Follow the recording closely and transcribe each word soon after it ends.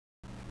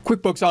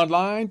QuickBooks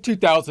Online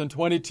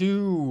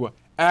 2022.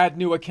 Add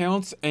new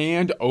accounts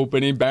and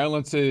opening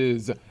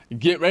balances.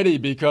 Get ready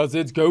because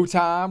it's go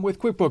time with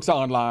QuickBooks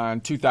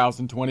Online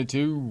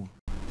 2022.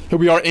 Here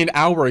we are in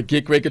our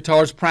Get Great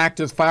Guitars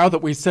practice file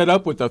that we set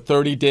up with a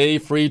 30-day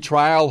free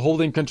trial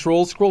holding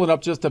control. Scrolling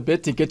up just a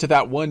bit to get to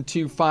that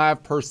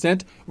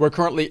 125%. We're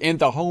currently in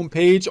the home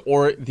page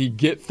or the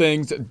Get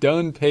Things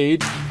Done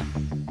page.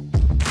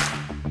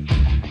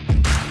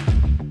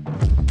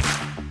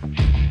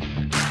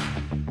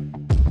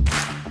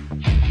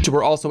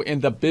 We're also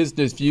in the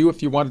business view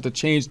if you wanted to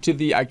change to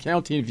the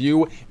accounting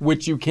view,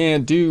 which you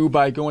can do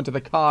by going to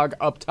the cog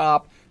up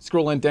top,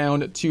 scrolling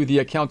down to the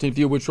accounting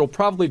view, which we'll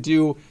probably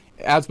do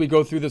as we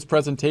go through this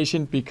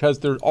presentation because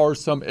there are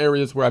some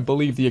areas where I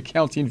believe the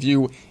accounting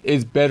view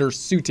is better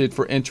suited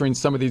for entering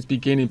some of these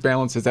beginning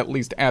balances, at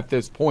least at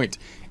this point.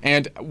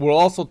 And we'll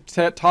also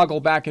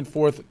toggle back and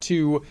forth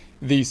to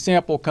the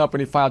sample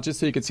company file just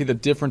so you can see the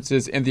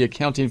differences in the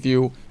accounting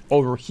view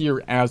over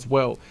here as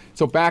well.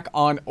 So back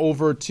on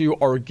over to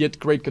our Get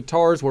Great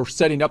Guitars, we're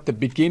setting up the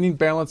beginning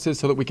balances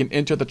so that we can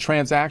enter the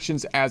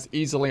transactions as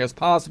easily as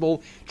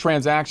possible.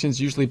 Transactions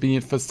usually being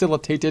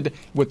facilitated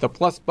with the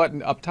plus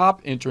button up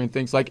top, entering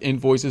things like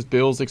invoices,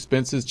 bills,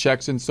 expenses,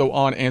 checks, and so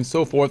on and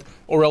so forth,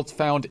 or else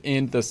found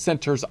in the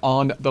centers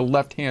on the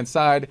left-hand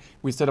side.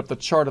 We set up the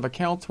chart of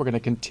accounts. We're going to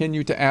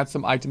continue to add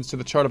some items to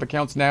the chart of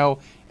accounts now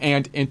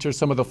and enter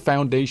some of the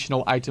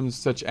foundational items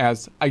such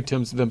as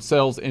items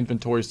themselves,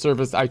 inventory,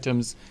 service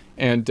items,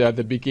 and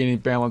the beginning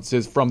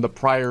balances from the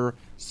prior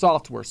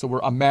software. So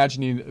we're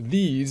imagining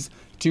these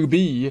to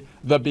be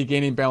the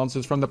beginning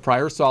balances from the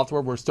prior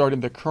software. We're starting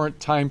the current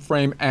time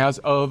frame as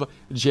of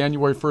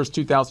January 1st,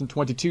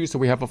 2022. So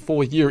we have a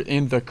full year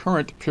in the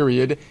current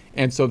period.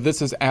 And so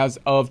this is as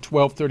of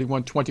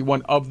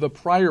 12/31/21 of the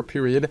prior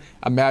period.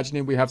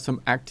 Imagining we have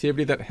some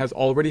activity that has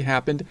already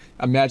happened.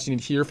 Imagining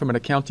here from an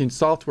accounting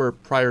software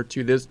prior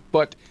to this,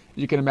 but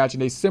you can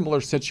imagine a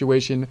similar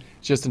situation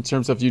just in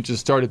terms of you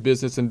just started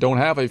business and don't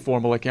have a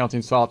formal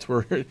accounting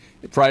software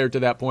prior to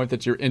that point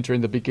that you're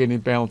entering the beginning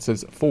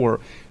balances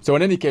for. So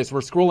in any case, we're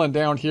scrolling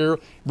down here.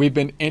 We've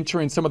been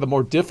entering some of the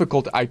more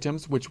difficult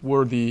items, which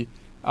were the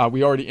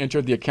we already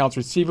entered the accounts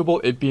receivable,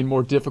 it being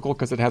more difficult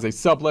because it has a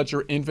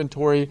subledger.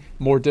 Inventory,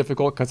 more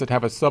difficult because it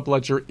have a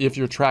subledger if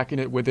you're tracking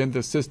it within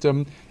the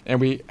system.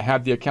 And we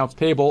had the accounts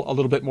payable, a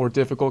little bit more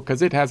difficult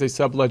because it has a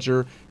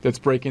subledger that's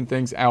breaking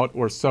things out,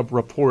 or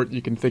sub-report.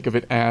 You can think of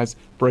it as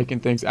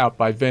breaking things out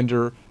by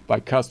vendor, by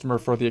customer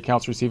for the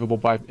accounts receivable,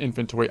 by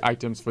inventory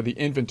items for the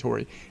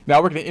inventory. Now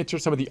we're going to enter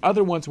some of the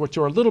other ones which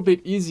are a little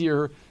bit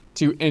easier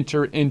to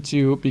enter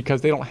into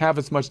because they don't have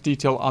as much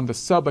detail on the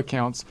sub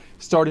accounts,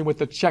 starting with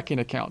the checking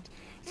account.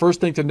 First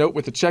thing to note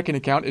with the checking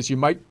account is you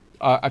might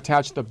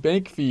attach the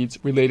bank feeds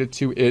related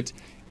to it.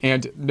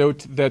 And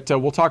note that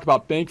we'll talk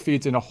about bank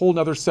feeds in a whole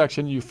nother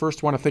section. You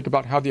first want to think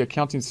about how the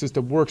accounting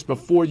system works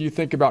before you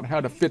think about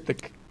how to fit the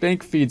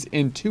bank feeds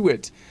into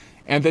it.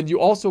 And then you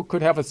also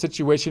could have a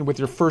situation with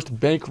your first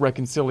bank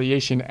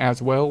reconciliation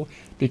as well,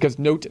 because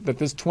note that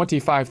this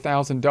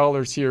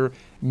 $25,000 here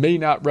may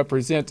not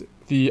represent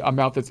the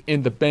amount that's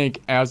in the bank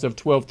as of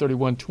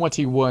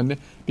 12/31/21,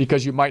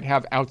 because you might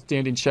have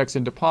outstanding checks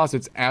and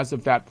deposits as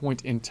of that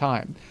point in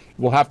time.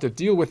 We'll have to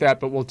deal with that,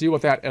 but we'll deal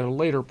with that at a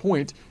later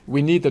point.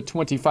 We need the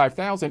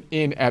 $25,000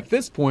 in at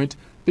this point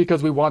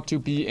because we want to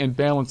be in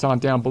balance on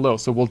down below.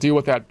 So we'll deal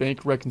with that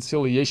bank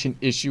reconciliation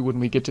issue when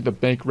we get to the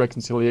bank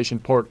reconciliation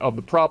part of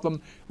the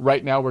problem.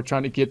 Right now, we're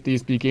trying to get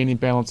these beginning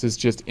balances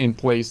just in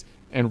place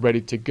and ready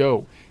to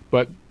go.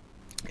 But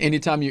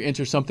anytime you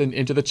enter something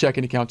into the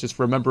checking account, just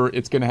remember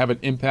it's going to have an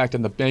impact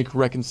on the bank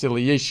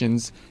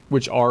reconciliations,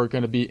 which are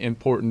going to be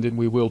important and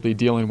we will be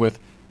dealing with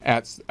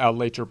at a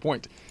later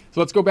point. So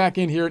let's go back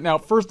in here. Now,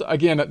 first,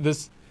 again,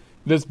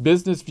 this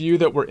business view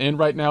that we're in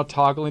right now,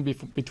 toggling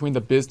between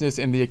the business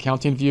and the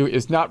accounting view,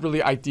 is not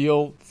really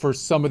ideal for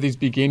some of these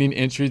beginning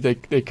entries. They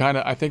kind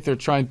of, I think they're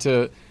trying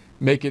to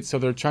make it so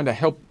they're trying to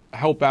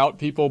help out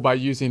people by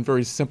using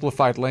very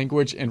simplified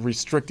language and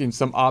restricting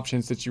some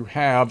options that you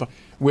have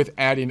with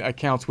adding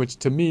accounts, which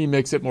to me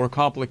makes it more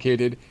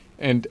complicated.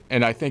 And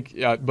I think,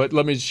 but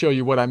let me show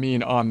you what I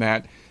mean on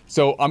that.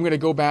 So I'm going to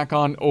go back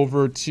on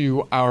over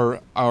to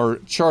our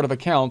chart of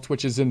accounts,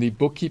 which is in the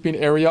bookkeeping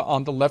area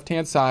on the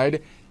left-hand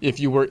side. If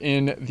you were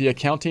in the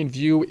accounting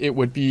view, it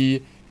would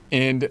be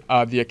in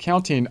the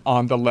accounting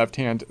on the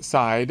left-hand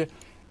side.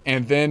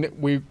 And then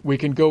we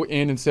can go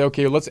in and say,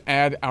 okay, let's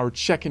add our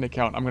checking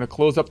account. I'm going to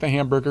close up the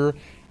hamburger.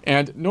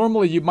 And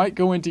normally you might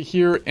go into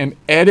here and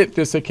edit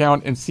this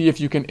account and see if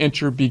you can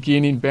enter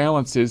beginning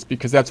balances,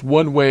 because that's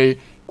one way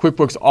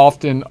QuickBooks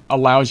often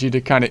allows you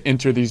to kind of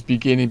enter these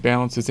beginning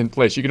balances in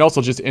place. You can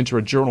also just enter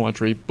a journal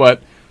entry,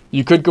 but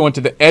you could go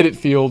into the edit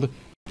field.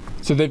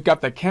 So they've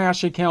got the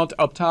cash account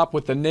up top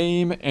with the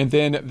name and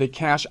then the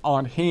cash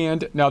on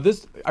hand. Now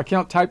this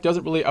account type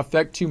doesn't really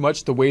affect too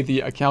much the way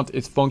the account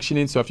is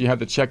functioning. So if you have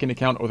the checking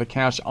account or the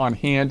cash on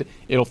hand,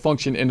 it'll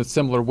function in a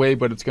similar way,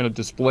 but it's going to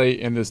display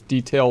in this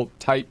detail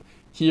type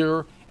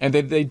here. And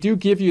they do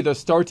give you the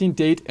starting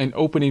date and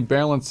opening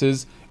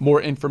balances,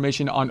 more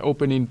information on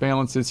opening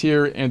balances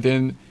here, and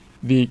then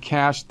the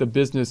cash the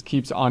business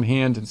keeps on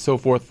hand and so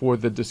forth for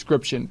the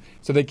description.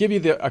 So they give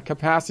you a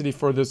capacity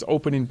for this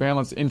opening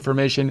balance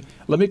information.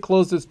 Let me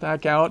close this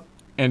back out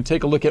and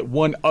take a look at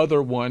one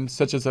other one,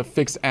 such as a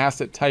fixed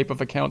asset type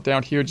of account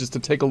down here, just to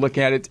take a look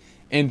at it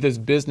in this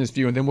business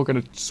view. And then we're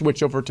going to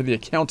switch over to the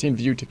accounting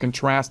view to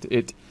contrast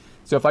it.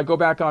 So if I go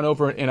back on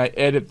over and I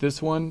edit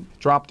this one,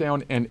 drop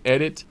down and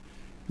edit,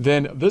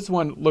 then this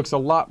one looks a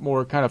lot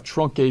more kind of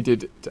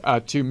truncated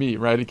to me,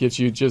 right? It gives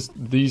you just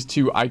these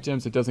two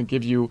items. It doesn't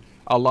give you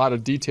a lot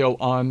of detail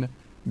on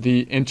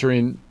the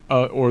entering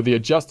or the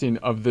adjusting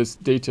of this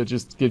data.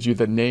 Just gives you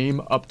the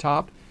name up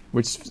top,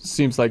 which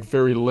seems like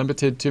very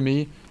limited to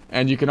me.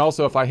 And you can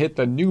also, if I hit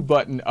the new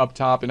button up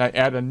top and I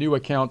add a new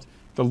account,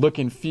 the look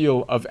and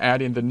feel of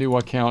adding the new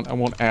account, I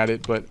won't add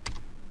it, but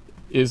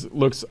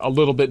looks a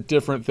little bit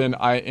different than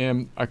I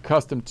am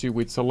accustomed to.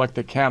 We'd select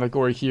the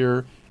category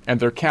here, and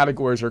their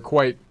categories are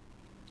quite,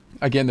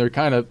 again, they're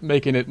kind of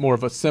making it more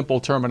of a simple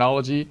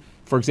terminology.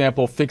 For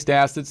example, fixed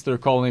assets, they're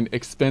calling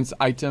expense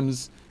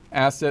items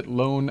asset,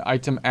 loan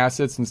item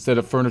assets instead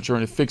of furniture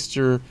and a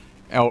fixture,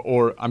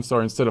 or I'm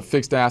sorry, instead of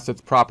fixed assets,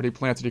 property,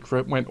 plant, and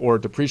equipment, or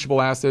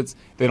depreciable assets.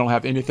 They don't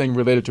have anything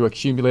related to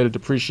accumulated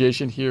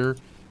depreciation here.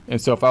 And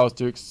so if I was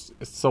to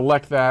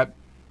select that,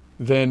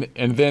 then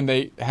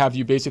they have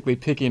you basically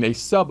picking a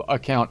sub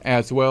account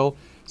as well.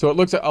 So it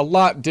looks a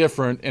lot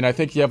different, and I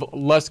think you have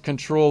less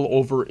control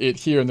over it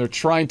here, and they're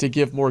trying to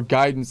give more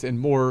guidance and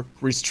more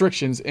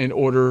restrictions in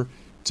order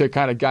to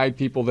kind of guide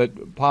people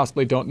that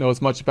possibly don't know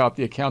as much about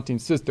the accounting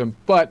system.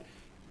 But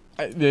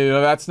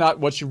that's not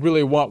what you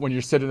really want when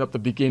you're setting up the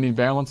beginning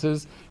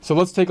balances. So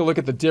let's take a look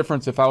at the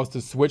difference if I was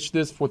to switch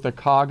this with the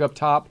cog up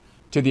top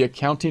to the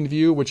accounting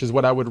view, which is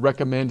what I would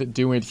recommend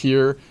doing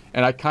here.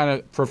 And I kind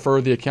of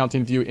prefer the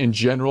accounting view in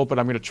general, but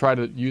I'm going to try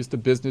to use the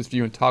business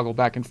view and toggle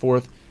back and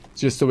forth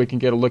just so we can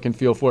get a look and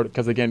feel for it.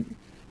 Because again,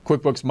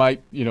 QuickBooks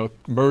might,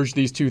 merge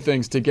these two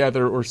things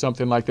together or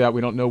something like that. We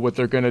don't know what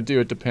they're going to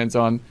do. It depends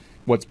on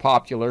what's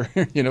popular,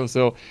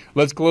 So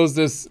let's close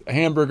this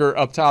hamburger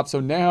up top. So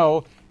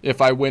now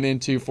if I went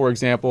into, for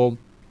example,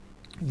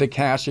 the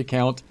cash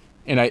account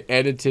and I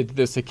edited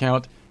this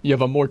account, you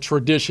have a more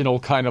traditional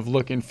kind of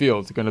look and feel.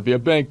 It's going to be a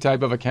bank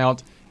type of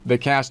account. The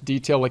cash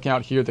detail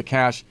account here, the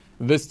cash,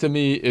 this to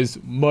me is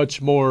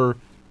much more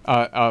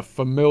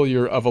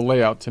familiar of a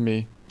layout to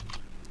me.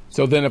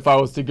 So then if I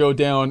was to go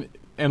down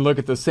and look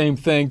at the same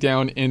thing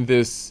down in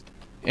this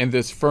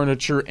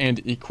furniture and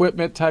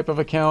equipment type of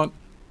account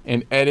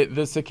and edit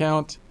this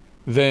account,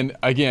 then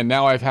again,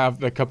 now I have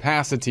the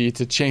capacity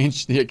to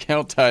change the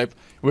account type,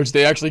 which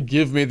they actually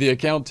give me the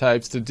account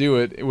types to do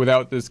it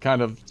without this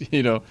kind of,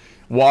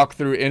 walk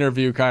through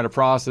interview kind of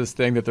process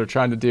thing that they're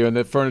trying to do, and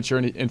the furniture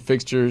and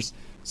fixtures.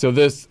 So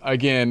this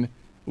again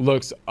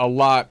looks a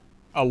lot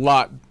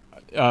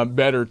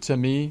better to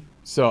me.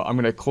 So I'm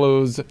going to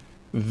close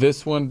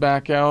this one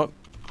back out.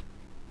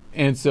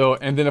 And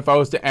then if I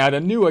was to add a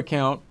new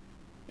account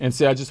and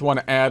say I just want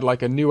to add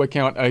like a new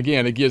account,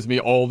 again, it gives me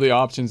all the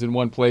options in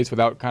one place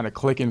without kind of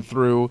clicking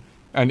through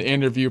an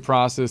interview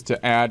process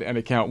to add an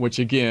account, which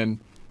again,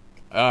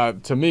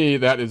 to me,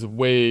 that is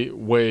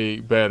way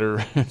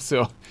better.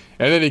 So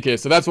in any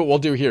case, so that's what we'll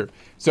do here.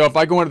 So if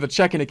I go into the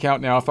checking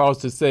account now, if I was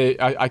to say,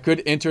 I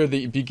could enter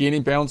the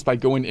beginning balance by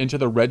going into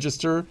the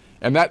register,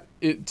 and that,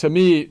 to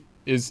me,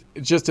 is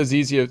just as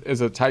easy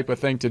as a type of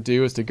thing to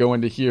do, is to go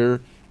into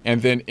here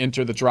and then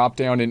enter the drop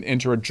down and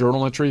enter a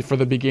journal entry for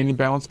the beginning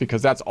balance,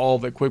 because that's all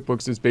that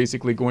QuickBooks is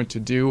basically going to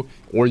do,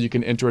 or you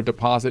can enter a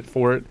deposit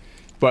for it.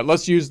 But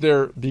let's use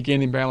their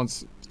beginning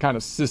balance kind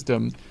of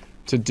system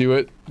to do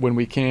it when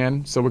we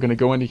can. So we're going to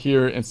go into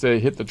here and say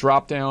hit the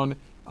drop down.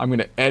 I'm going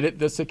to edit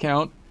this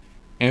account,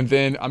 and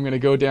then I'm going to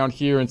go down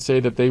here and say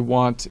that they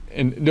want,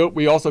 and note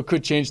we also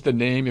could change the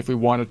name if we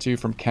wanted to,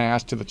 from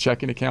cash to the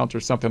checking account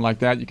or something like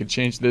that. You could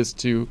change this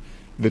to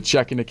the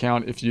checking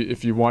account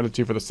if you wanted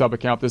to for the sub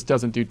account. This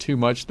doesn't do too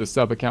much, the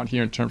sub account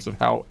here, in terms of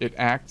how it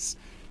acts.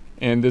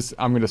 And this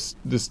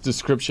this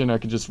description, I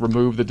could just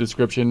remove the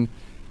description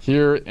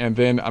here, and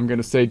then I'm going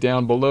to say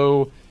down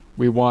below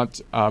we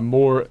want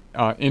more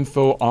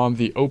info on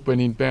the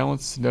opening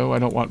balance. No, I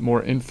don't want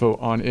more info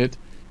on it.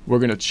 We're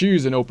going to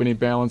choose an opening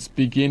balance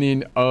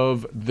beginning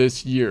of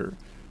this year.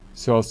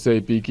 So I'll say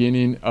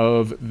beginning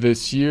of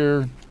this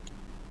year.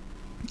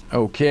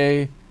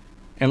 Okay.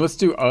 And let's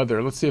do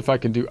other. Let's see if I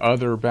can do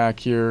other back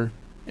here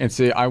and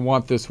say I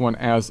want this one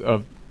as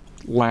of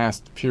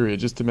last period,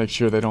 just to make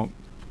sure they don't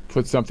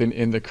put something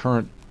in the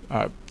current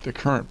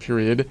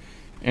period.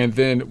 And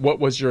then what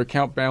was your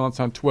account balance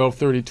on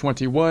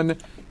 12/30/21?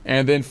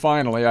 And then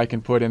finally I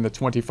can put in the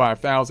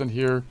 25,000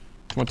 here,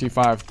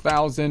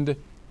 25,000,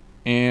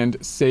 and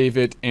save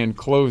it and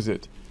close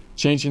it.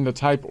 Changing the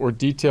type or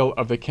detail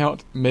of the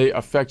account may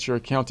affect your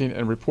accounting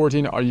and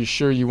reporting. Are you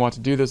sure you want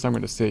to do this? I'm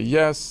going to say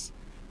yes.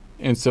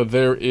 And so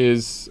there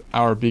is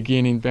our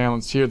beginning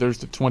balance here. There's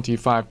the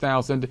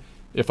 25,000.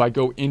 If I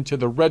go into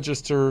the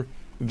register,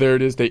 there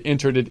it is. They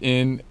entered it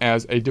in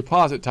as a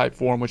deposit type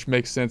form, which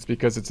makes sense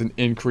because it's an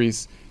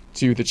increase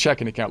to the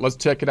checking account. Let's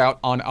check it out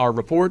on our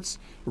reports.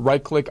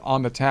 Right click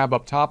on the tab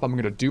up top. I'm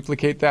going to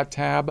duplicate that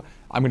tab.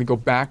 I'm going to go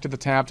back to the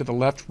tab to the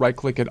left, right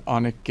click it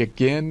on it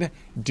again,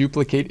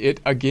 duplicate it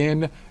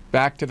again,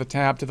 back to the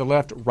tab to the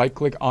left, right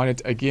click on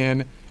it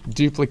again,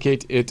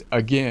 duplicate it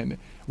again.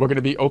 We're going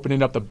to be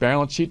opening up the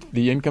balance sheet,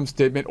 the income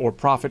statement or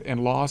profit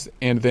and loss,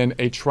 and then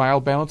a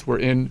trial balance. We're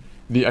in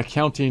the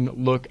accounting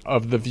look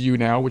of the view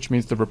now, which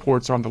means the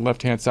reports are on the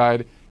left-hand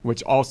side,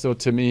 which also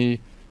to me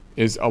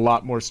is a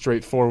lot more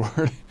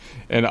straightforward.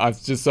 And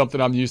it's just something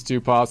I'm used to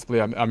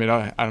possibly.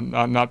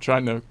 I'm not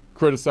trying to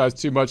criticize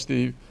too much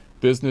the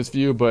business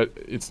view, but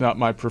it's not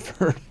my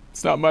preferred.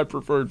 It's not my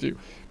preferred view.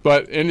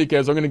 But in any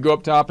case, I'm going to go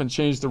up top and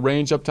change the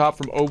range up top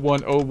from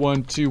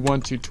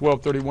 010121 to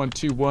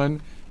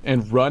 123121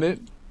 and run it.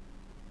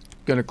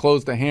 Going to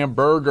close the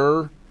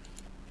hamburger,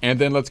 and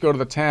then let's go to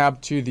the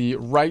tab to the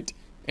right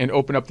and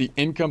open up the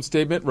income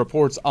statement.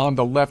 Reports on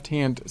the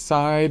left-hand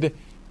side.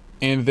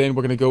 And then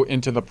we're going to go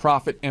into the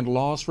profit and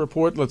loss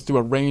report. Let's do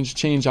a range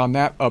change on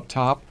that up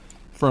top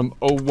from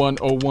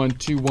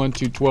 010121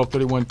 to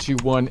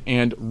 123121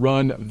 and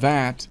run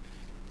that.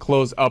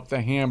 Close up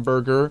the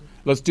hamburger.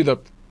 Let's do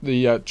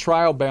the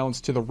trial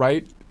balance to the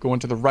right. Go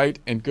into the right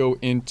and go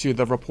into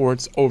the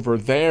reports over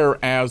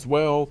there as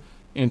well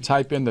and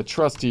type in the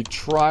trusty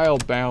trial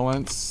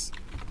balance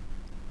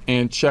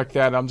and check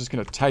that. I'm just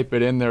going to type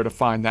it in there to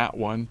find that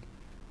one.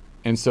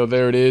 And so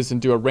there it is, and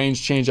do a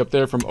range change up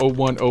there from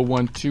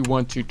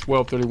 010121 to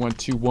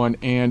 123121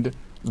 and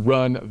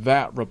run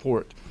that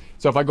report.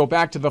 So if I go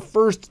back to the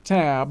first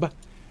tab,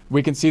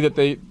 we can see that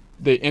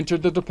they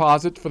entered the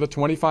deposit for the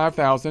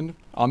 $25,000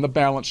 on the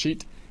balance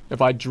sheet.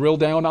 If I drill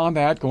down on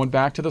that, going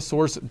back to the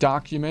source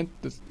document,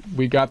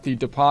 we got the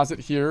deposit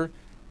here.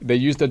 They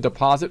used a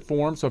deposit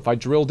form, so if I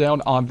drill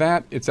down on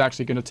that, it's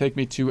actually going to take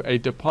me to a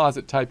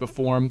deposit type of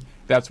form.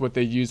 That's what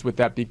they use with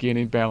that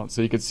beginning balance.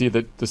 So you can see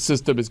that the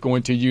system is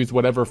going to use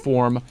whatever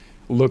form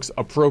looks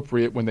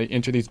appropriate when they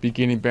enter these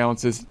beginning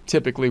balances,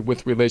 typically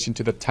with relation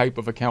to the type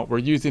of account we're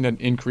using. An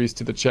increase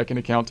to the checking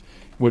account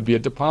would be a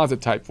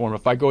deposit type form.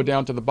 If I go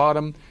down to the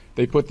bottom,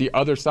 they put the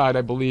other side,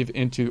 I believe,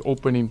 into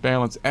opening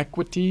balance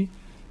equity,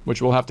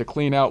 which we'll have to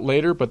clean out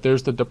later, but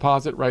there's the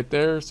deposit right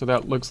there. So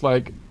that looks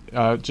like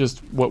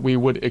just what we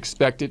would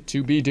expect it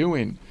to be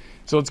doing.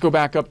 So let's go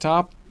back up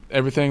top.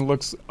 Everything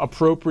looks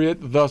appropriate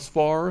thus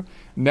far.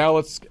 Now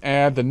let's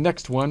add the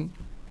next one.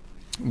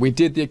 We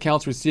did the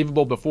accounts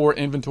receivable before,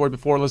 inventory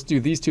before. Let's do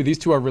these two. These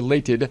two are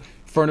related: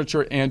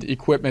 furniture and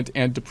equipment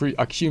and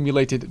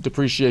accumulated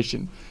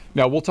depreciation.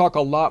 Now we'll talk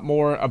a lot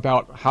more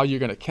about how you're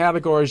going to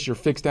categorize your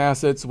fixed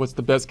assets, what's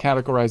the best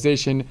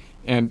categorization,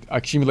 and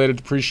accumulated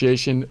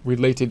depreciation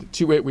related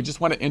to it. We just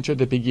want to enter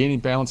the beginning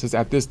balances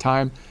at this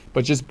time,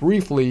 but just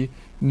briefly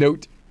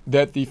note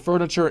that the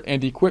furniture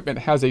and equipment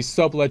has a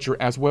subledger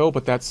as well,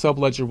 but that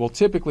subledger will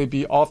typically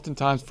be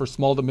oftentimes for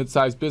small to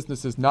mid-sized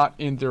businesses, not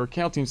in their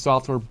accounting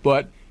software,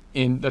 but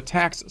in the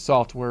tax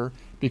software,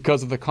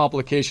 because of the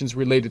complications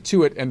related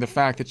to it and the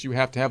fact that you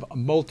have to have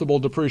multiple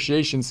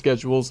depreciation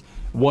schedules,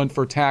 one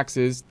for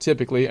taxes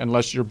typically,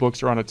 unless your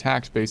books are on a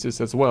tax basis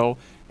as well.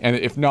 And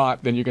if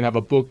not, then you can have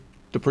a book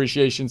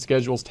depreciation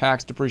schedules,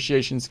 tax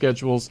depreciation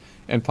schedules,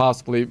 and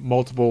possibly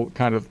multiple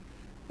kind of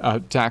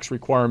tax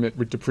requirement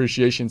with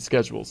depreciation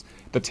schedules.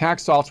 The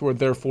tax software,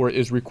 therefore,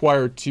 is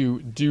required to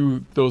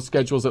do those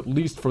schedules at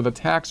least for the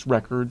tax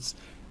records,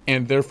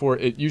 and therefore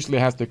it usually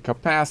has the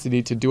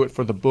capacity to do it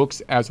for the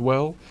books as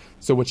well.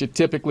 So what you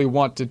typically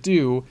want to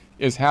do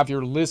is have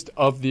your list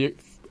of the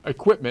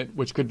equipment,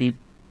 which could be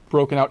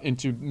broken out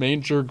into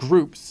major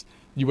groups.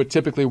 You would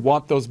typically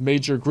want those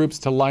major groups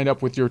to line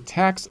up with your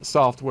tax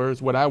software, is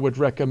what I would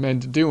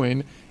recommend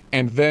doing,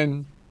 and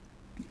then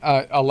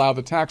allow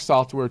the tax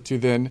software to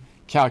then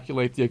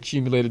calculate the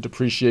accumulated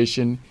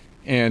depreciation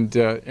and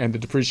the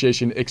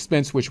depreciation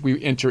expense, which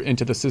we enter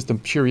into the system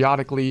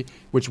periodically,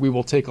 which we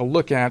will take a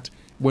look at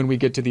when we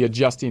get to the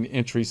adjusting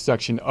entries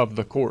section of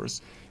the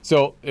course.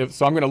 So I'm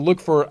going to look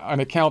for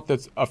an account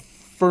that's a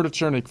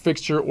furniture and a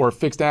fixture or a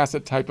fixed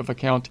asset type of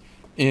account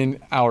in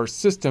our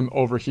system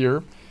over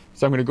here.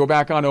 So I'm going to go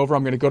back on over.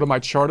 I'm going to go to my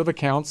chart of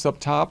accounts up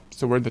top.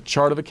 So we're in the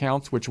chart of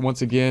accounts, which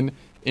once again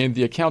in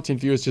the accounting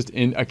view is just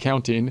in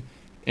accounting,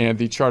 and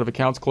the chart of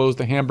accounts, close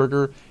the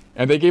hamburger.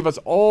 And they gave us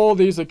all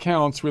these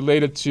accounts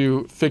related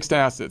to fixed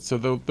assets. So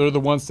they're the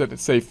ones that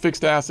say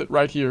fixed asset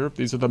right here.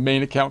 These are the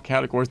main account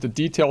categories. The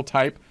detail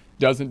type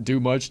doesn't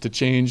do much to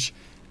change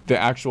the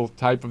actual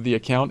type of the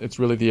account. It's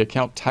really the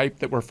account type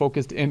that we're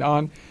focused in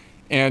on.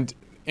 And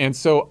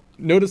so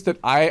notice that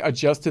I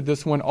adjusted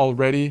this one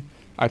already.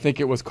 I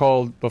think it was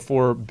called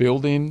before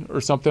building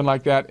or something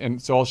like that.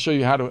 And so I'll show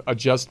you how to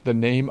adjust the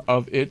name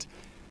of it.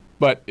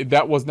 But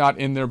that was not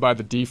in there by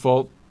the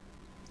default.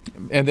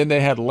 And then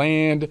they had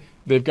land,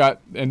 they've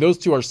got, and those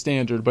two are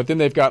standard, but then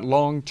they've got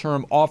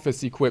long-term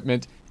office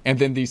equipment, and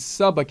then these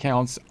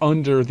sub-accounts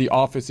under the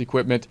office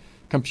equipment,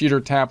 computer,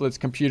 tablets,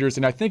 computers.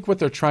 And I think what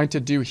they're trying to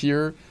do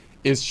here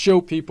is show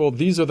people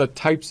these are the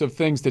types of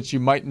things that you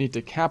might need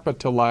to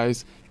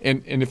capitalize.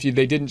 And if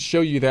they didn't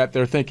show you that,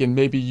 they're thinking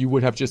maybe you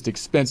would have just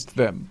expensed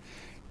them.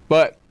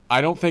 But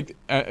I don't think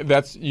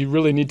you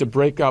really need to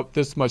break out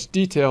this much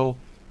detail,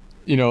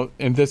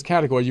 in this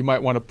category. You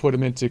might want to put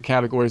them into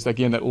categories,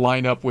 again, that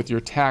line up with your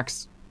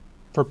tax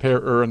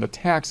preparer and the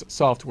tax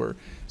software.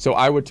 So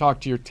I would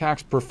talk to your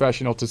tax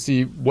professional to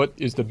see what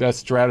is the best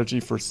strategy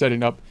for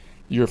setting up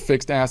your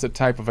fixed asset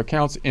type of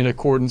accounts in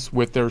accordance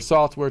with their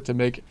software to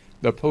make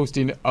the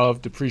posting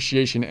of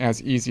depreciation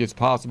as easy as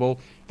possible.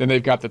 Then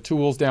they've got the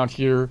tools down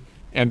here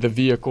and the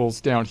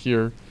vehicles down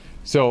here.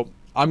 So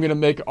I'm going to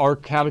make our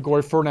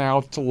category for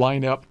now to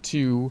line up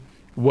to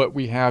what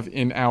we have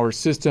in our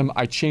system.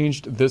 I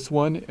changed this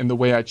one, and the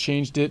way I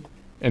changed it,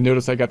 and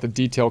notice I got the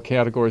detail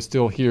category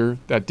still here.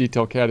 That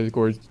detail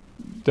category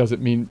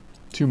doesn't mean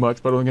too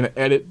much, but I'm going to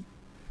edit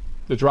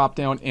the drop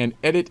down and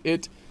edit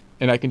it,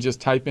 and I can just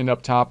type in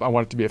up top, I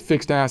want it to be a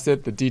fixed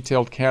asset. The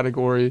detailed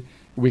category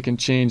we can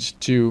change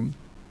to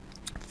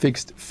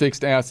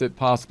fixed asset,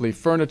 possibly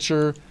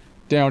furniture.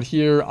 Down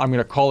here, I'm going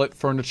to call it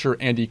furniture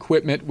and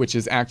equipment, which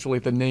is actually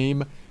the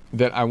name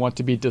that I want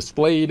to be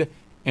displayed.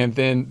 And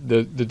then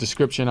the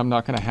description, I'm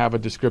not going to have a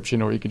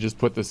description, or you can just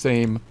put the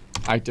same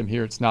item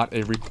here. It's not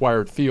a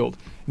required field.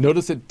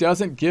 Notice it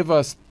doesn't give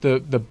us the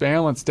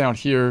balance down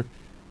here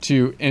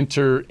to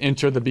enter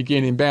the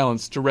beginning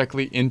balance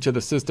directly into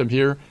the system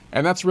here.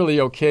 And that's really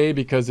okay,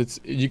 because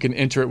you can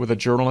enter it with a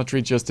journal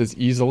entry just as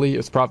easily.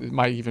 It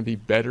might even be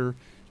better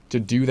to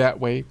do that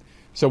way.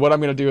 So what I'm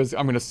going to do is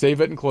I'm going to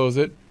save it and close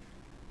it.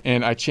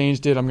 And I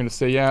changed it. I'm going to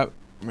say, yeah,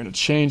 I'm going to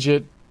change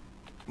it.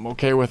 I'm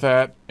okay with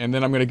that. And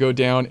then I'm going to go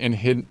down and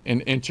hit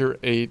and enter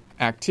a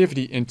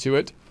activity into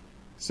it.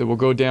 So we'll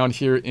go down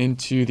here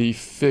into the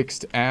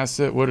fixed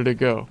asset. Where did it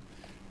go?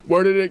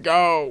 Where did it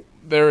go?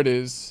 There it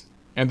is.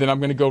 And then I'm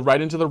going to go right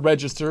into the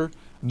register.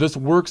 This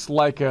works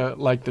like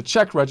the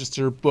check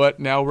register, but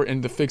now we're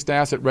in the fixed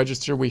asset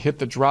register. We hit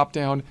the drop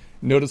down.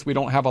 Notice we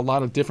don't have a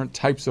lot of different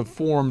types of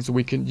forms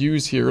we can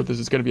use here. This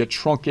is going to be a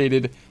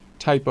truncated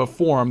type of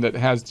form that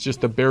has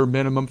just the bare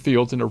minimum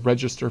fields in a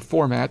register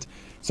format.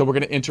 So we're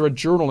going to enter a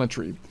journal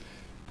entry.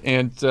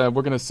 And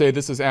we're going to say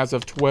this is as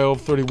of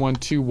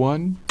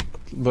 12/31/21,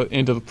 the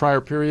end of the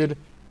prior period.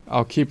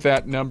 I'll keep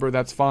that number.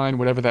 That's fine.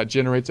 Whatever that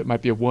generates, it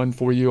might be a 1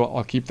 for you.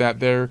 I'll keep that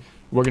there.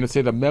 We're going to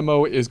say the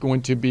memo is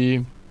going to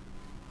be,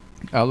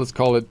 let's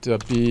call it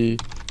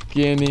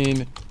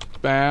beginning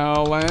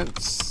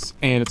balance.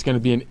 And it's going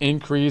to be an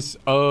increase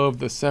of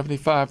the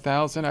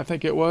 75,000, I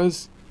think it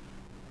was.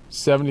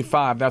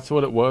 75, that's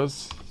what it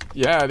was.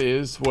 Yeah, it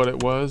is what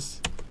it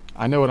was.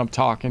 I know what I'm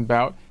talking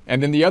about.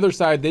 And then the other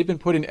side, they've been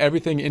putting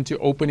everything into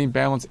opening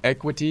balance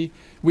equity.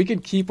 We can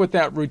keep with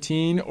that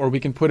routine, or we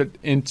can put it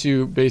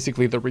into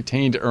basically the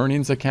retained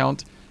earnings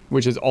account,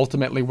 which is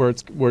ultimately where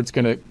it's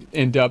going to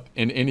end up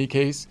in any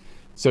case.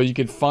 So you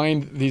could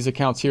find these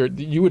accounts here.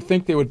 You would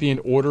think they would be in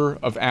order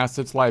of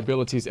assets,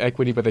 liabilities,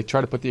 equity, but they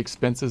try to put the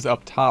expenses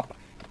up top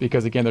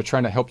because, again, they're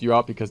trying to help you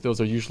out, because those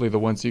are usually the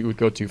ones you would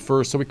go to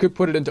first. So we could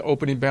put it into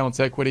opening balance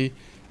equity.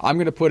 I'm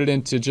going to put it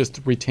into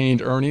just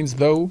retained earnings,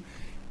 though.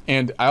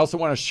 And I also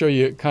want to show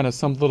you kind of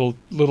some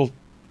little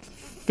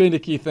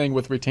finicky thing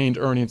with retained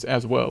earnings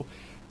as well.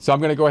 So I'm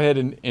going to go ahead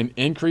and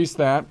increase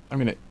that.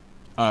 I'm going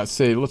to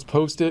say, let's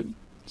post it.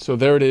 So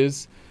there it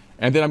is.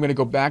 And then I'm going to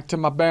go back to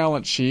my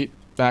balance sheet.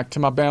 Got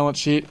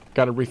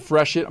to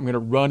refresh it. I'm going to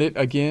run it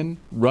again.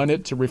 Run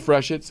it to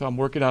refresh it. So I'm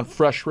working on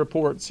fresh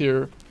reports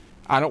here.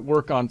 I don't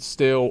work on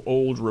stale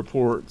old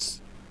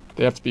reports.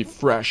 They have to be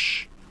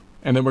fresh.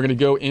 And then we're going to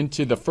go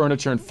into the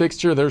furniture and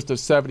fixture. There's the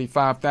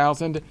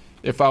 75,000.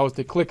 If I was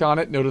to click on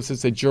it, notice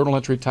it's a journal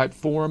entry type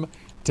form,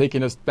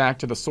 taking us back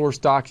to the source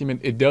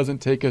document. It doesn't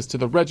take us to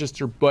the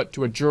register, but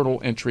to a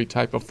journal entry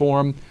type of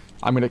form.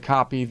 I'm going to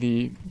copy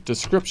the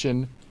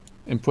description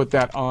and put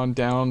that on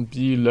down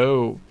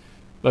below.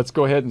 Let's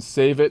go ahead and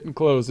save it and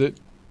close it.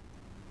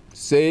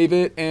 Save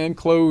it and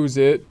close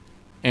it.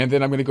 And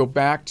then I'm going to go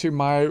back to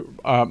my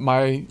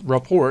my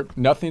report.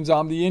 Nothing's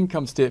on the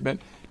income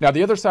statement. Now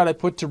the other side I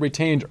put to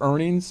retained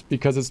earnings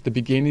because it's the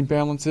beginning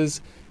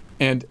balances.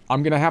 And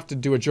I'm going to have to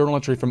do a journal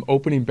entry from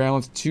opening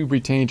balance to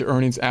retained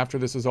earnings after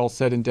this is all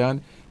said and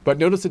done. But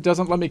notice it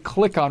doesn't let me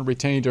click on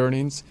retained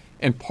earnings.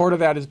 And part of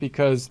that is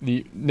because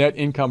the net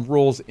income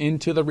rolls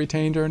into the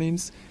retained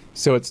earnings.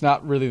 So it's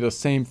not really the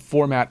same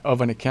format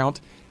of an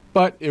account.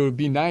 But it would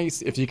be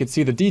nice if you could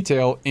see the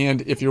detail.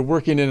 And if you're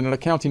working in an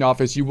accounting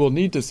office, you will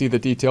need to see the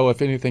detail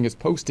if anything is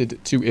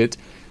posted to it.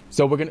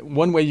 So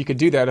one way you could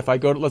do that, if I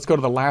let's go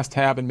to the last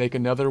tab and make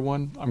another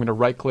one. I'm going to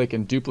right click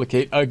and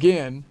duplicate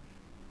again.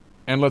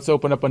 And let's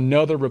open up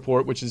another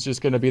report, which is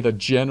just going to be the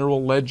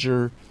general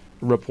ledger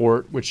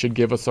report, which should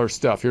give us our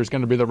stuff. Here's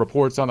going to be the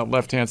reports on the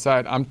left-hand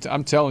side.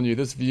 I'm telling you,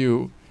 this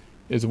view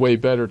is way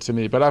better to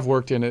me, but I've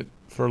worked in it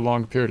for a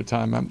long period of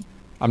time.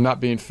 I'm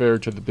not being fair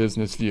to the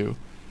business view.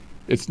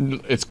 It's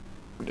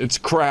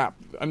crap.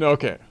 No,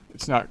 okay,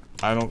 it's not.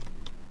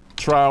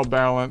 Trial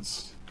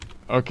balance.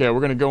 Okay, we're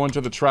going to go into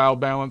the trial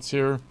balance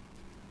here.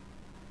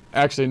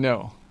 Actually,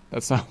 no,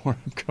 that's not where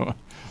I'm going.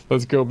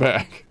 Let's go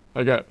back.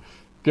 I got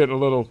getting a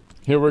little,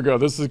 here we go.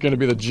 This is going to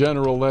be the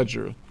general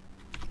ledger.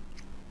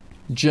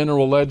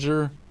 General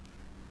ledger.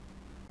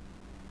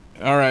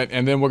 All right,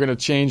 and then we're going to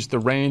change the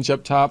range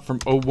up top from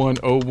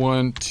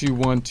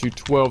 010121 to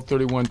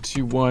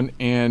 123121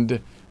 and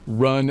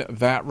run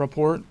that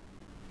report.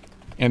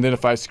 And then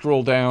if I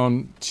scroll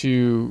down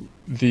to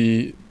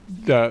the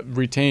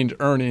retained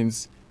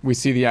earnings, we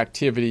see the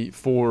activity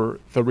for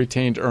the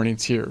retained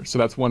earnings here. So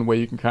that's one way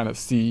you can kind of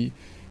see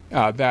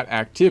that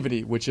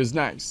activity, which is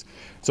nice.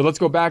 So let's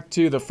go back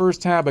to the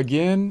first tab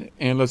again,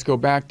 and let's go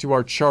back to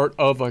our chart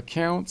of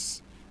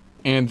accounts.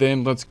 And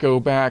then let's go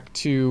back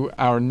to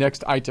our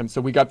next item.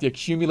 So we got the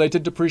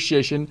accumulated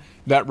depreciation.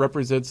 That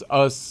represents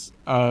us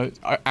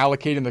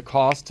allocating the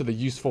cost to the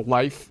useful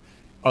life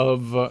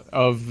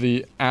of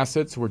the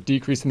assets. We're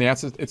decreasing the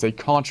assets. It's a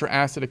contra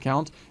asset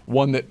account,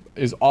 one that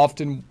is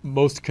often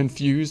most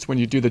confused when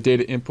you do the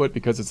data input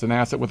because it's an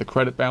asset with a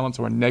credit balance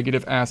or a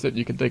negative asset.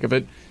 You can think of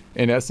it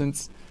in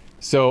essence.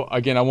 So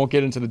again, I won't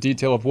get into the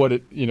detail of what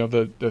it,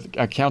 the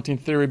accounting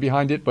theory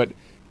behind it, but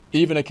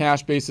even a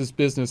cash basis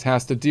business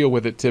has to deal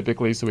with it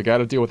typically. So we got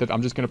to deal with it.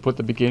 I'm just going to put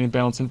the beginning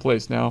balance in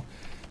place now.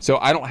 So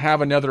I don't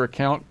have another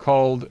account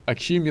called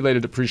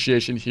accumulated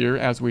depreciation here,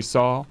 as we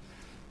saw.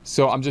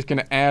 So I'm just going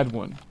to add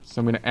one.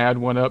 So I'm going to add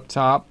one up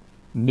top,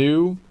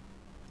 new.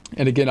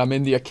 And again, I'm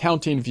in the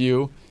accounting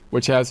view,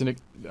 which has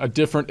a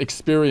different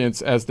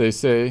experience, as they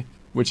say,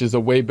 which is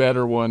a way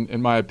better one,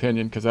 in my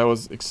opinion, because I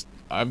was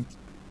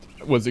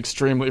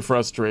extremely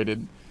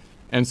frustrated.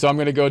 And so I'm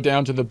going to go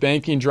down to the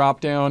banking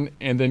dropdown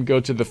and then go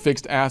to the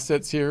fixed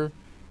assets here.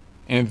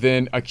 And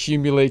then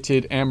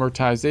accumulated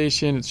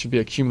amortization. It should be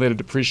accumulated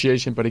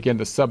depreciation. But again,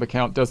 the sub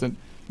account doesn't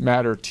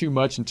matter too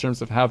much in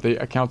terms of how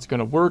the account's going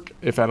to work,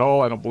 if at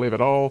all. I don't believe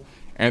at all.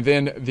 And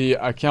then the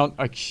account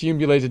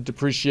accumulated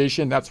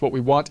depreciation, that's what we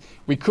want.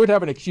 We could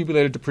have an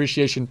accumulated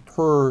depreciation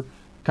per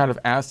kind of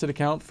asset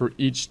account for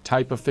each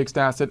type of fixed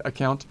asset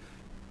account.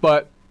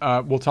 But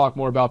we'll talk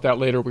more about that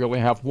later. We only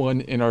have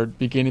one in our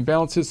beginning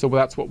balances, so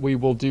that's what we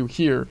will do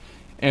here.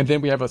 And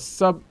then we have a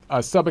sub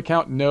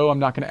account. No, I'm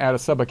not going to add a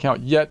sub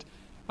account yet.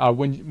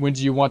 When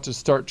do you want to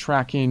start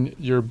tracking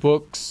your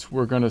books?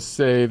 We're going to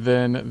say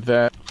then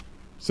that.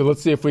 So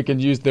let's see if we can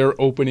use their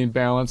opening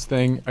balance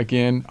thing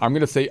again. I'm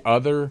going to say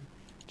other,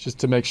 just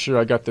to make sure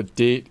I got the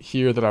date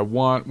here that I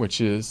want,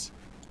 which is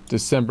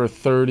December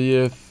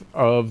 30th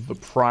of the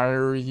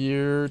prior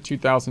year,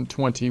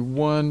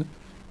 2021.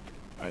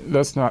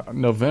 That's not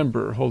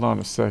November. Hold on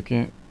a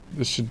second.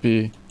 This should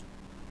be,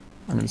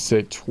 I'm going to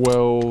say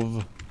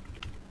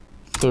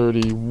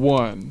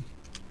 12/31.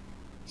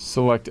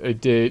 Select a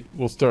date.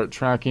 We'll start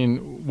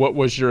tracking. What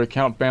was your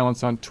account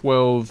balance on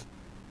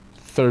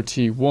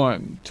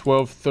 12/31?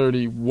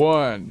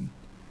 12/31.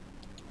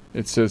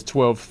 It says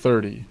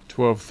 12/30.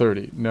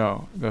 12/30.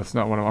 No, that's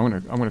not what I'm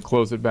going to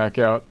close it back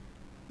out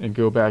and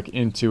go back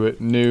into it.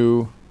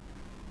 New.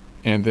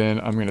 And then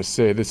I'm going to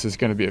say this is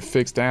going to be a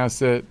fixed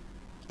asset.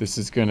 This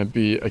is going to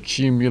be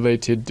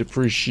accumulated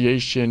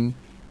depreciation.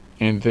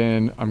 And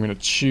then I'm going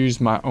to choose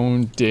my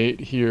own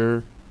date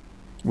here,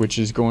 which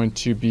is going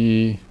to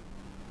be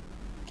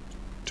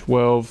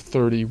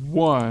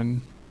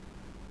 12/31.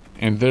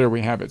 And there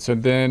we have it. So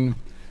then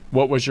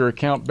what was your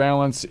account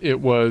balance?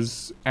 It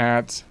was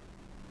at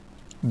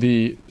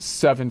the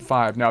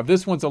 7.5. Now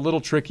this one's a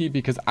little tricky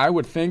because I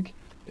would think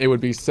it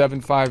would be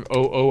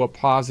 7500, a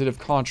positive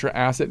contra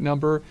asset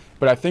number,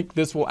 but I think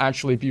this will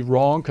actually be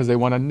wrong because they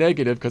want a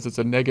negative because it's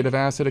a negative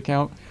asset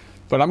account.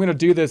 But I'm going to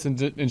do this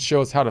and show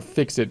us how to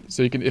fix it.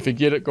 So you can, if you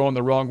get it going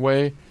the wrong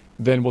way,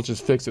 then we'll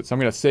just fix it. So I'm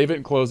going to save it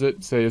and close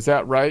it. Say, is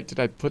that right? Did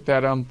I put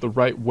that on the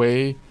right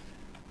way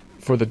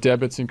for the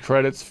debits and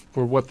credits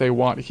for what they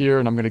want here?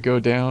 And I'm going to go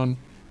down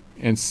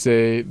and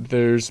say,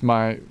 there's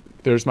my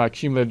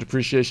accumulated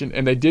depreciation.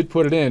 And they did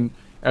put it in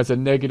as a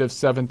negative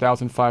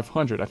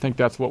 7,500. I think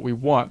that's what we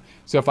want.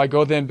 So if I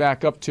go then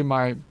back up to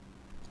my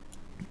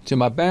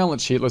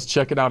balance sheet, let's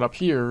check it out up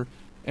here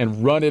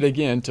and run it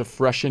again to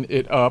freshen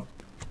it up.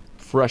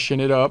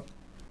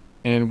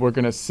 And we're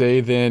going to say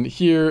then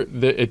here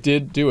that it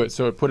did do it.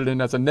 So it put it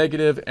in as a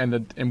negative,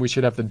 and we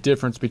should have the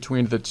difference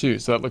between the two.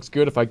 So that looks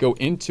good. If I go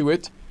into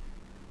it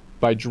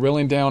by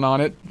drilling down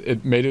on it,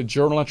 it made a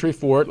journal entry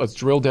for it. Let's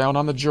drill down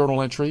on the journal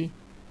entry.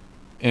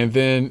 And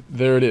then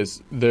there it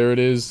is. There it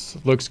is.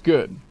 Looks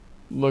good.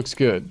 Looks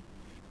good.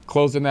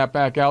 Closing that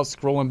back out,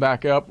 scrolling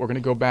back up. We're going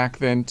to go back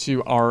then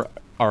to our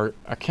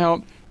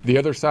account. The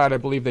other side, I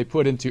believe they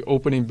put into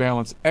opening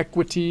balance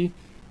equity.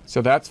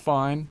 So that's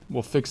fine.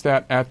 We'll fix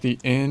that at the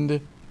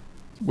end.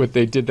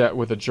 They did that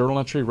with a journal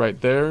entry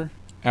right there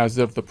as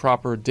of the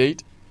proper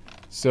date.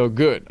 So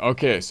good.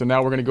 Okay, so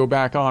now we're going to go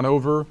back on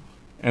over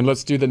and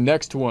let's do the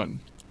next one.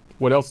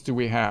 What else do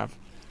we have?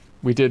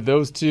 We did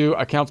those two.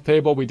 Accounts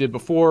payable we did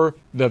before.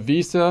 The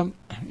Visa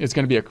is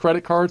going to be a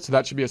credit card, so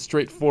that should be a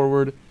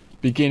straightforward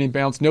beginning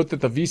balance. Note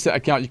that the Visa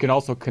account you can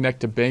also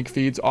connect to bank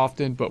feeds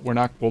often, but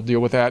we'll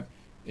deal with that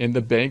in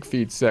the bank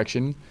feed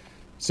section.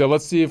 So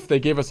let's see if they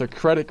gave us a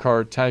credit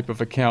card type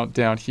of account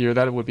down here.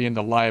 That would be in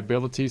the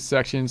liabilities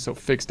section, so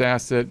fixed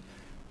asset.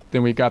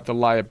 Then we got the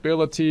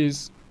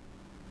liabilities.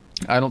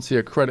 I don't see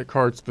a credit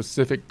card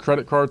specific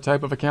credit card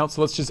type of account.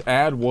 So let's just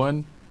add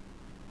one.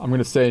 I'm going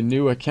to say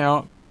new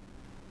account.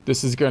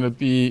 This is going to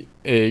be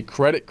a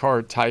credit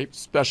card type,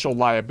 special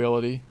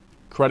liability.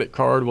 Credit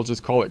card, we'll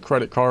just call it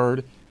credit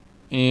card.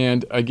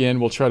 And again,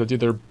 we'll try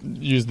to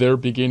use their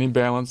beginning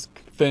balance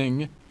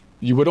thing.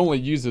 You would only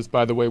use this,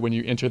 by the way, when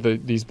you enter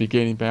these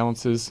beginning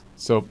balances.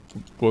 So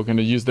we're going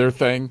to use their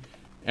thing.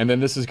 And then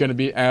this is going to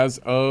be as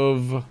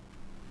of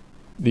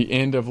the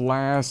end of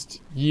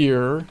last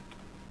year.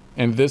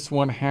 And this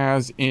one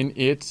has in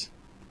it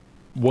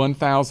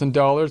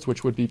 $1,000,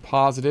 which would be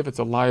positive. It's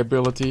a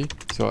liability.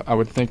 So I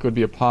would think it would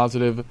be a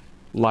positive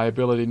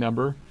liability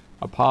number.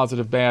 A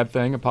positive bad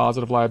thing, a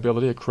positive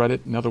liability, a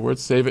credit. In other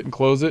words, save it and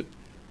close it.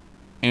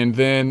 And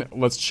then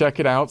let's check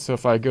it out. So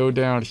if I go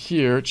down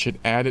here, it should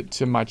add it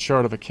to my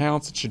chart of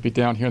accounts. It should be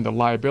down here in the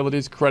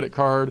liabilities, credit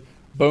card,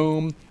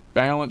 boom,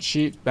 balance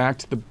sheet, back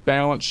to the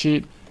balance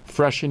sheet,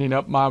 freshening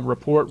up my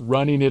report,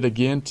 running it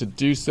again to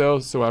do so.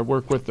 So I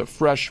work with the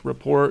fresh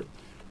report,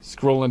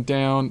 scrolling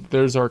down,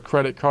 there's our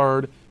credit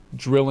card,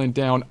 drilling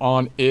down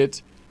on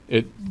it.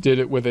 It did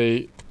it with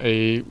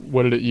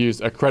what did it use?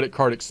 A credit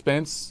card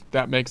expense.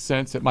 That makes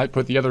sense. It might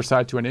put the other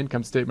side to an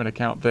income statement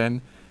account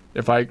then.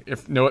 It's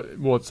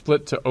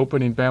split to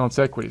opening balance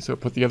equity. So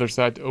it put the other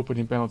side to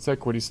opening balance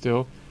equity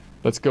still.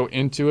 Let's go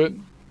into it.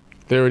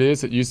 There it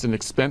is. It used an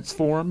expense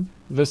form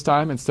this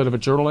time instead of a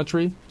journal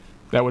entry.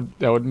 That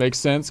would make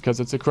sense because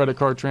it's a credit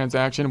card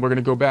transaction. We're going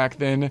to go back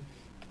then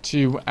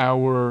to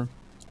our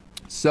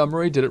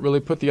summary. Did it really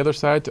put the other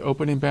side to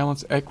opening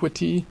balance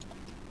equity?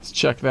 Let's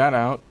check that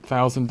out.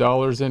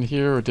 $1,000 in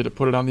here, or did it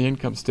put it on the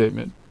income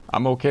statement?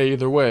 I'm okay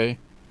either way.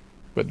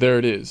 But there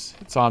it is.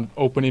 It's on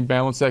opening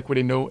balance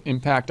equity, no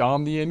impact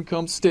on the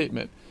income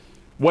statement.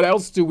 What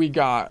else do we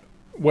got?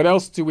 We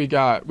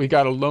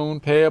got a loan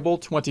payable,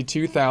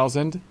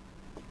 $22,000.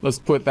 Let's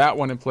put that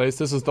one in place.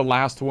 This is the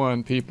last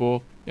one,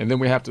 people. And then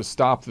we have to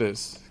stop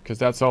this because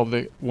that's all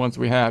the ones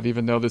we have,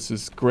 even though this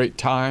is great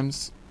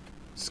times.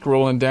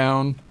 Scrolling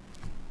down,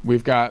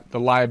 we've got the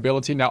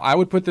liability. Now, I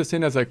would put this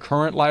in as a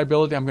current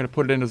liability. I'm going to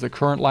put it in as a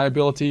current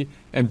liability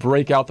and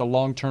break out the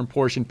long-term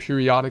portion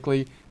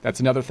periodically. That's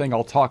another thing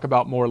I'll talk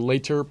about more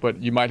later, but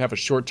you might have a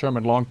short-term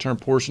and long-term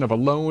portion of a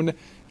loan.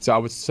 So I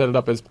would set it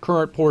up as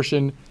current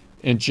portion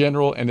in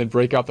general and then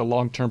break out the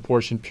long-term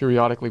portion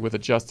periodically with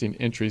adjusting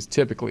entries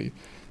typically.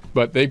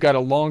 But they've got a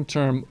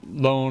long-term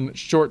loan,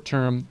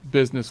 short-term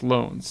business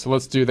loans. So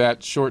let's do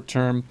that,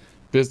 short-term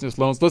business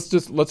loans.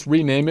 Let's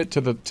rename it to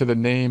the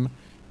name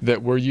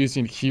that we're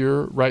using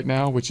here right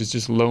now, which is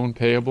just loan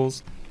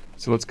payables.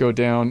 So let's go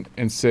down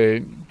and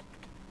say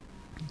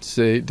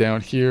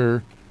down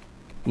here,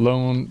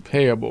 loan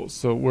payables.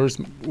 So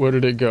where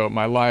did it go?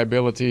 My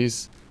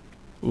liabilities.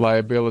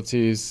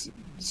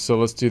 So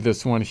let's do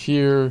this one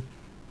here.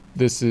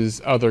 This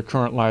is other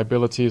current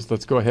liabilities.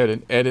 Let's go ahead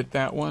and edit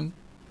that one.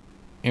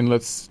 And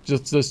let's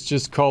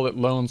just call it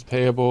loans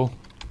payable.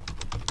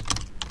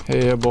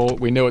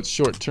 We know it's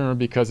short term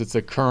because it's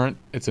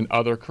an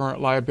other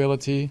current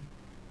liability.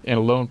 And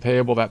a loan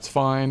payable, that's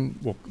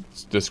fine.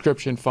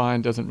 Description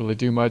fine, doesn't really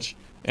do much.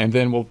 And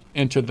then we'll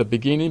enter the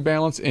beginning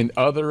balance in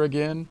other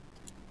again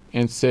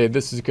and say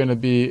this is going to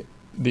be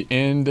the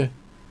end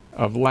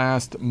of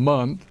last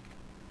month.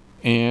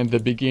 And the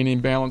beginning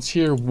balance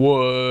here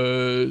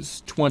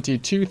was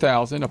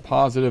 $22,000, a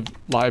positive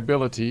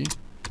liability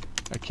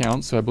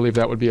account. So I believe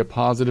that would be a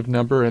positive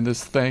number in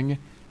this thing.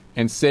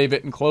 And save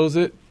it and close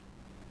it.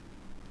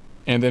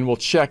 And then we'll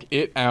check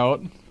it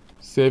out.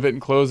 Save it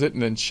and close it,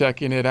 and then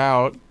checking it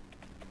out.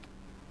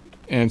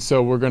 And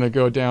so we're going to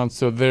go down.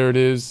 So there it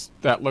is.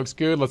 That looks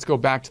good. Let's go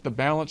back to the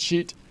balance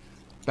sheet.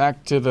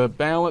 Back to the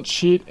balance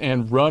sheet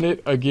and run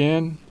it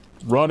again.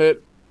 Run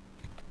it.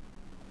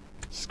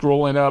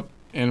 Scrolling up,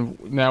 and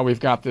now we've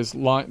got this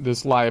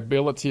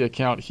liability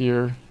account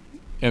here.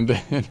 And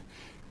then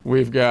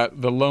we've got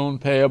the loan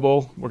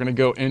payable. We're going to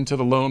go into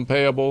the loan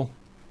payable.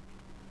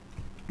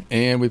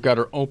 And we've got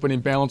our opening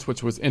balance,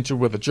 which was entered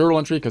with a journal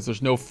entry because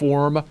there's no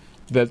form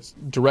that's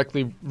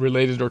directly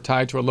related or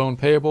tied to a loan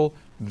payable.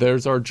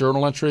 There's our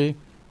journal entry.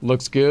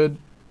 Looks good.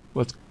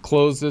 Let's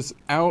close this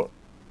out.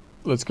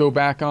 Let's go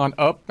back on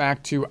up,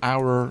 back to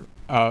our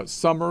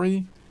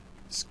summary.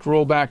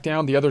 Scroll back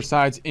down. The other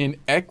side's in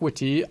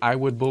equity, I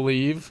would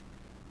believe.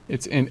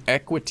 It's in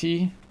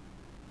equity.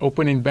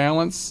 Opening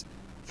balance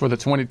for the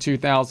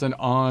 $22,000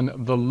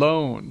 on the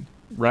loan,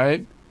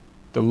 right?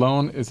 The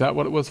loan, is that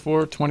what it was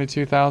for?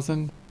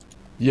 $22,000?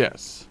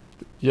 Yes.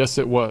 Yes,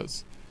 it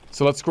was.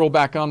 So let's scroll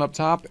back on up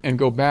top and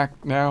go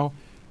back now.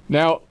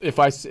 Now, if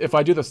I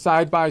do the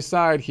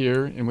side-by-side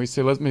here, and we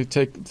say, let me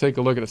take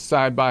a look at a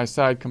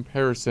side-by-side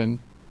comparison.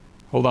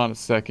 Hold on a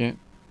second.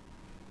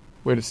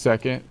 Wait a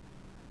second.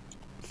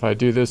 If I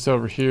do this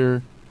over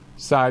here,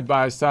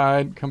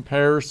 side-by-side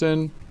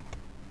comparison,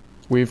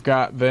 we've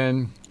got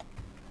then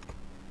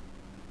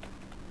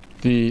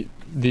the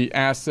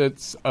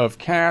assets of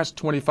cash,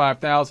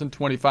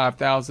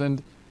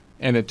 $25,000,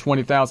 and then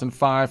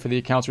 $20,005 for the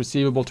accounts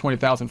receivable,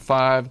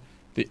 $20,005.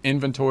 The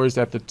inventories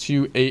at the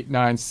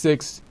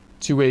 2896.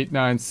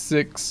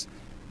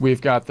 We've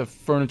got the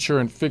furniture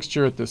and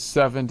fixture at the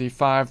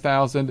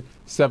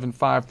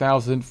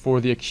 $75,000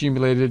 for the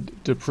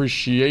accumulated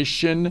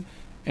depreciation.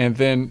 And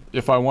then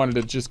if I wanted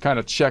to just kind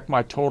of check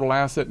my total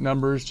asset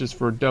numbers just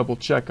for a double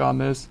check on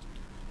this,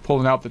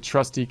 pulling out the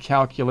trusty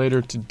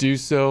calculator to do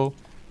so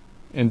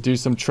and do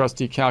some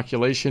trusty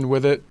calculation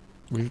with it.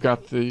 We've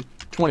got the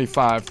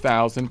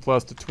 25,000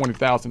 plus the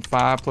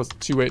 20,005 plus the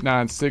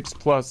 2,896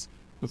 plus,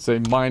 let's say,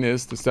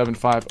 minus the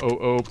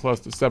 7,500 plus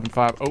the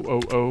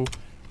 7,500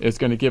 is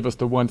going to give us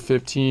the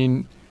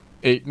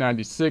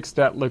 115,896.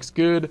 That looks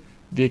good.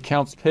 The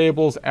accounts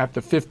payables at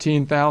the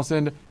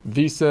 15,000,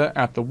 Visa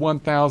at the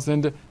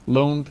 1,000,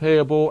 loan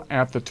payable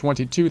at the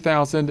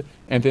 22,000,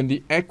 and then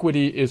the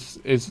equity is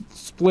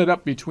split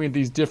up between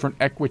these different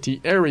equity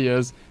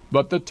areas,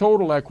 but the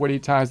total equity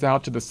ties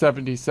out to the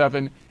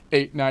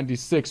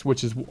 77,896,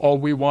 which is all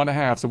we want to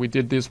have. So we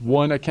did this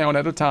one account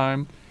at a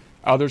time.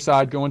 Other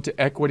side going to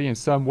equity in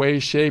some way,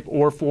 shape,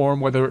 or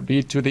form, whether it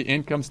be to the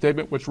income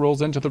statement, which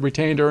rolls into the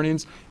retained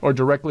earnings, or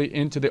directly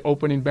into the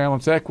opening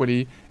balance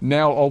equity.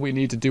 Now all we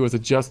need to do is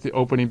adjust the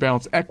opening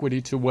balance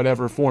equity to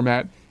whatever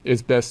format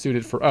is best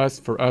suited for us.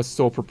 For us,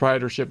 sole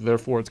proprietorship,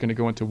 therefore it's going to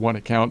go into one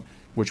account,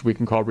 which we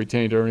can call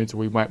retained earnings.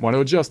 We might want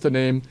to adjust the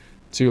name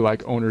to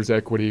like owner's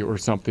equity or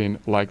something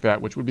like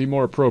that, which would be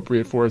more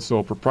appropriate for a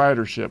sole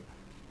proprietorship,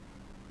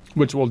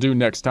 which we'll do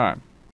next time.